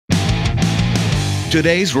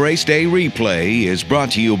Today's race day replay is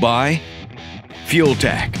brought to you by Fuel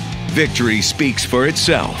Tech. Victory speaks for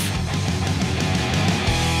itself.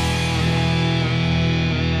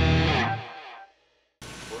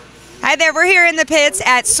 Hi there, we're here in the pits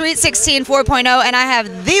at Sweet 16 4.0, and I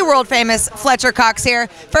have the world famous Fletcher Cox here.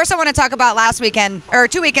 First, I want to talk about last weekend, or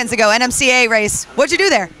 2 weekends ago, NMCA race. What'd you do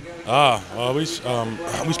there? We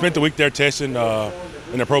spent the week there testing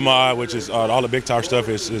in the Pro Mod, which is all the big tire stuff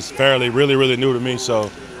is fairly really new to me.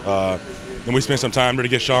 So, and we spent some time there to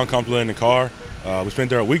get Sean comfortable in the car. We spent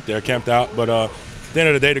there a week there, camped out, but at the end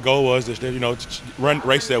of the day, the goal was to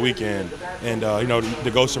race that weekend and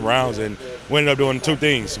to go some rounds. And we ended up doing two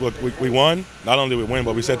things. We won. Not only did we win,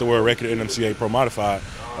 but we set the world record at NMCA Pro Modified.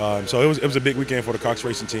 So it was a big weekend for the Cox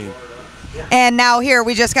Racing team. And now here,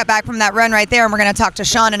 we just got back from that run right there, and we're going to talk to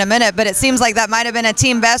Sean in a minute, but it seems like that might have been a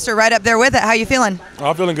team best or right up there with it. How you feeling?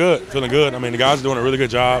 I'm feeling good, I mean, the guys are doing a really good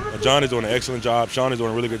job. John is doing an excellent job. Sean is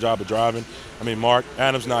doing a really good job of driving. I mean, Mark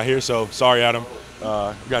Adams not here, so sorry, Adam.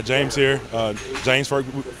 We got James here. James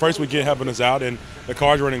first weekend helping us out, and the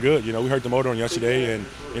car's running good. We heard the motor on yesterday, and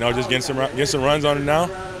just getting some runs on it now,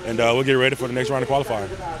 and we'll get ready for the next round of qualifying.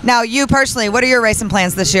 Now, you personally, what are your racing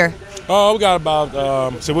plans this year? We got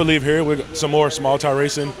about so we'll leave here. We got some more small tire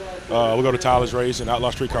racing. We'll go to Tyler's race and Outlaw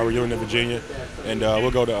Street Car Reunion in Virginia, and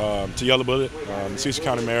we'll go to Yellow Bullet, Cecil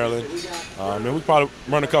County, Maryland. And we'll probably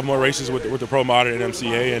run a couple more races with the Pro Mod and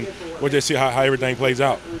MCA, and we'll just see how everything plays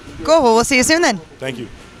out. Cool. Well, we'll see you soon then. Thank you.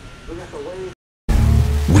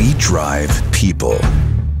 We drive people.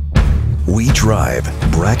 We drive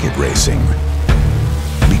bracket racing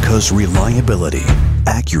because reliability,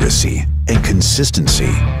 accuracy, and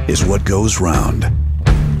consistency is what goes round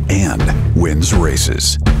and wins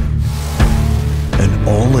races. An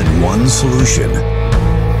all-in-one solution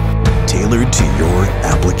tailored to your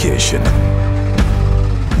application.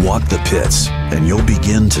 Walk the pits and you'll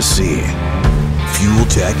begin to see Fuel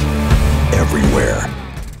Tech everywhere.